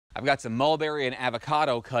I've got some mulberry and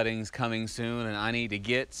avocado cuttings coming soon, and I need to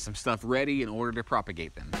get some stuff ready in order to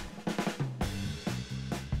propagate them.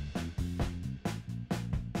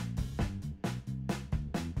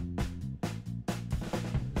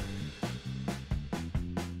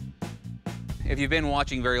 If you've been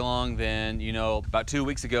watching very long, then you know about 2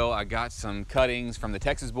 weeks ago I got some cuttings from the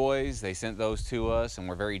Texas boys. They sent those to us and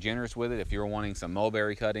we're very generous with it. If you're wanting some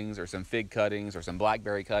mulberry cuttings or some fig cuttings or some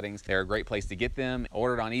blackberry cuttings, they're a great place to get them.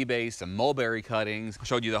 Ordered on eBay some mulberry cuttings.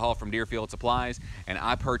 Showed you the haul from Deerfield Supplies, and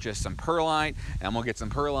I purchased some perlite, and I'm gonna get some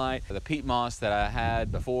perlite. The peat moss that I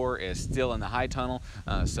had before is still in the high tunnel,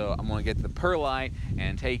 so I'm gonna get the perlite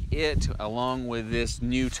and take it along with this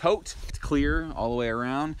new tote. It's clear all the way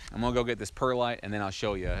around. I'm gonna go get this perlite and then I'll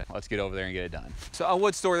show you. Let's get over there and get it done. So I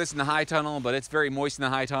would store this in the high tunnel, but it's very moist in the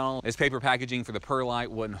high tunnel. This paper packaging for the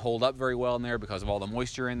perlite wouldn't hold up very well in there because of all the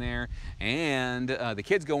moisture in there. And the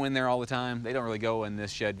kids go in there all the time. They don't really go in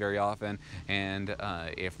this shed very often. And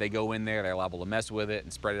if they go in there, they're liable to mess with it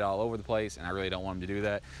and spread it all over the place. And I really don't want them to do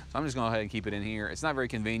that. So I'm just going to go ahead and keep it in here. It's not very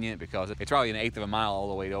convenient because it's probably 1/8 of a mile all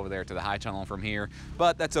the way over there to the high tunnel from here.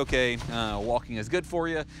 But that's okay. Walking is good for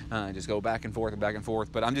you. Just go back and forth and back and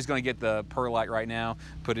forth. But I'm just going to get the perlite right now,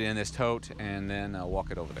 put it in this tote, and then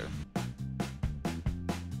walk it over there.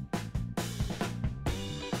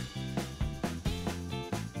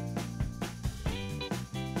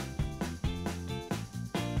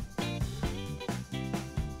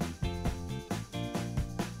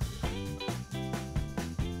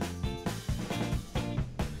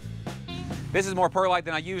 This is more perlite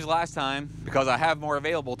than I used last time because I have more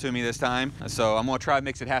available to me this time. So I'm gonna try to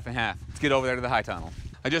mix it half and half. Let's get over there to the high tunnel.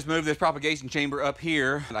 I just moved this propagation chamber up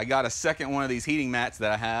here. I got a second one of these heating mats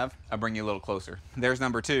that I have. I'll bring you a little closer. There's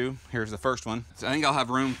number 2. Here's the first one. So I think I'll have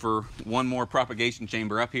room for one more propagation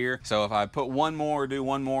chamber up here. So if I put one more, do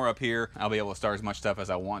one more up here, I'll be able to start as much stuff as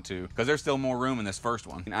I want to because there's still more room in this first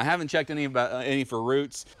one. I haven't checked any for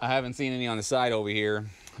roots. I haven't seen any on the side over here,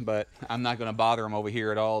 but I'm not gonna bother them over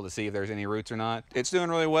here at all to see if there's any roots or not. It's doing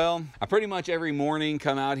really well. I pretty much every morning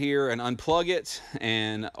come out here and unplug it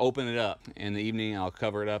and open it up. In the evening, I'll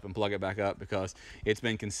cover it up and plug it back up because it's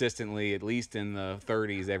been consistently at least in the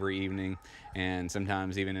 30s every evening and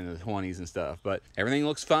sometimes even in the 20s and stuff. But everything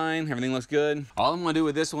looks fine, everything looks good. All I'm gonna do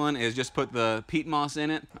with this one is just put the peat moss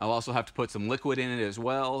in it. I'll also have to put some liquid in it as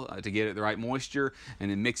well to get it the right moisture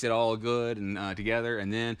and then mix it all good and together.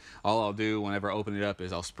 And then all I'll do whenever I open it up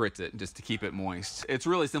is I'll spritz it just to keep it moist. It's a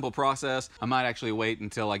really simple process. I might actually wait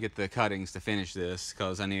until I get the cuttings to finish this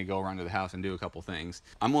because I need to go around to the house and do a couple things.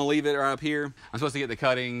 I'm gonna leave it right up here. I'm supposed to get the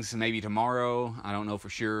cuttings maybe tomorrow. I don't know for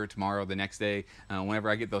sure. Tomorrow, the next day. Whenever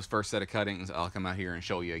I get those first set of cuttings, I'll come out here and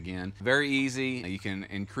show you again. Very easy. You can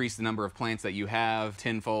increase the number of plants that you have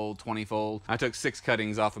 10-fold, 20-fold. I took 6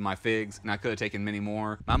 cuttings off of my figs and I could have taken many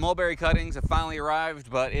more. My mulberry cuttings have finally arrived,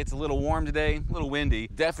 but it's a little warm today, a little windy.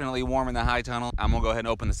 Definitely warm in the high tunnel. I'm gonna go ahead and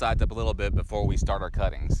open the sides up a little bit before we start our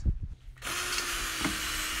cuttings.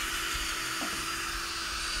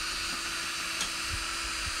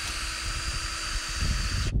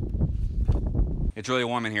 It's really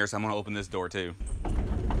warm in here, so I'm gonna open this door too.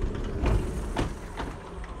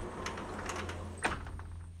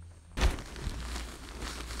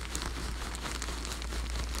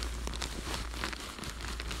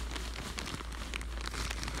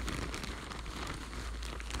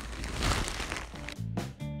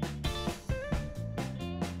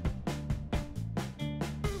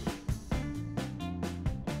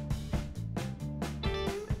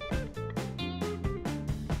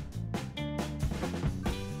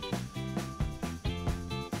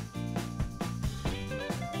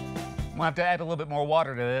 I'm gonna have to add a little bit more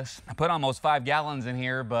water to this. I put almost 5 gallons in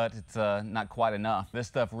here, but it's not quite enough. This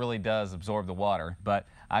stuff really does absorb the water, but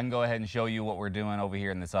I can go ahead and show you what we're doing over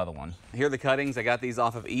here in this other one. Here are the cuttings. I got these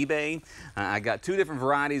off of eBay. I got 2 different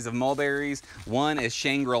varieties of mulberries. One is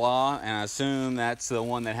Shangri La, and I assume that's the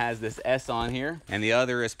one that has this S on here, and the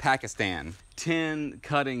other is Pakistan. 10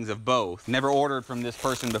 cuttings of both. Never ordered from this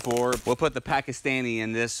person before. We'll put the Pakistani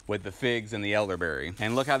in this with the figs and the elderberry.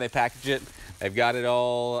 And look how they package it. They've got it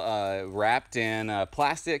all wrapped in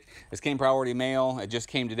plastic. This came priority mail. It just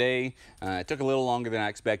came today. It took a little longer than I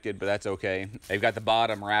expected, but that's okay. They've got the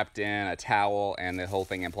bottom wrapped in a towel and the whole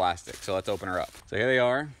thing in plastic. So let's open her up. So here they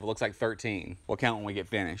are. It looks like 13. We'll count when we get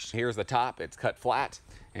finished. Here's the top. It's cut flat.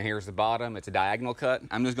 And here's the bottom. It's a diagonal cut.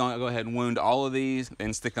 I'm just going to go ahead and wound all of these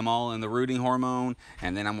and stick them all in the rooting hormone,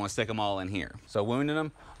 and then I'm going to stick them all in here. So wounding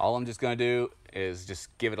them, all I'm just going to do is just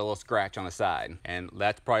give it a little scratch on the side, and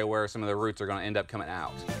that's probably where some of the roots are going to end up coming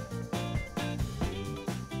out.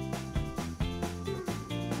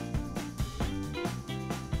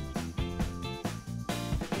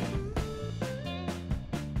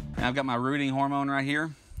 Now I've got my rooting hormone right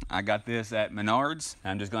here. I got this at Menards.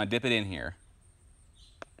 I'm just gonna dip it in here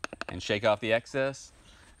and shake off the excess.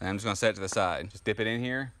 And I'm just gonna set it to the side. Just dip it in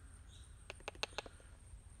here,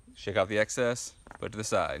 shake off the excess, put it to the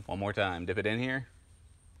side. One more time, dip it in here,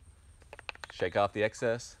 shake off the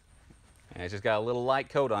excess, and it's just got a little light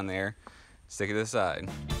coat on there. Stick it to the side.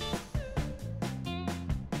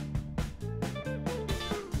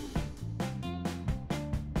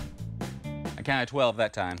 I counted 12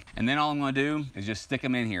 that time. And then all I'm gonna do is just stick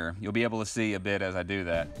them in here. You'll be able to see a bit as I do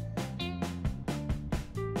that.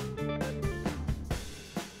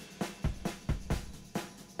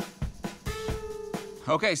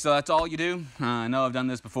 Okay, so that's all you do. I know I've done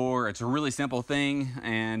this before. It's a really simple thing,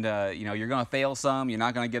 and you know, you're gonna fail some. You're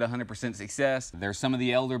not gonna get 100% success. There's some of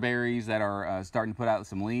the elderberries that are starting to put out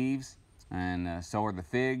some leaves, and so are the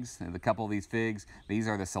figs. A couple of these figs, these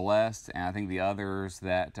are the Celeste, and I think the others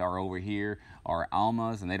that are over here are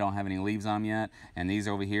Almas, and they don't have any leaves on them yet. And these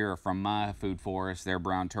over here are from my food forest. They're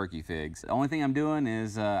brown turkey figs. The only thing I'm doing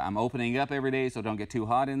is I'm opening up every day so it don't get too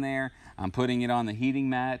hot in there. I'm putting it on the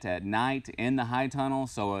heating mat at night in the high tunnel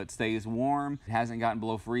so it stays warm. It hasn't gotten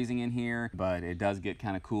below freezing in here, but it does get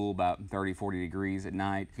kind of cool, about 30, 40 degrees at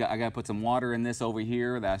night. I gotta put some water in this over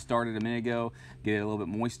here that I started a minute ago, get it a little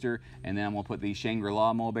bit moister, and then I'm gonna put these Shangri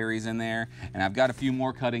La mulberries in there. And I've got a few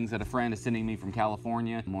more cuttings that a friend is sending me from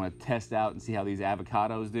California. I'm gonna test out and see how these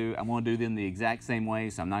avocados do. I'm gonna do them the exact same way,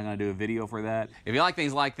 so I'm not gonna do a video for that. If you like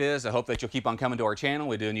things like this, I hope that you'll keep on coming to our channel.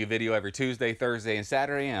 We do a new video every Tuesday, Thursday, and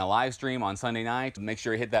Saturday, and a live stream on Sunday night. Make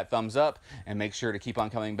sure you hit that thumbs up, and make sure to keep on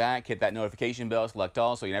coming back. Hit that notification bell, select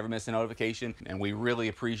all, so you never miss a notification. And we really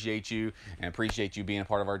appreciate you, and appreciate you being a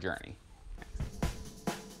part of our journey.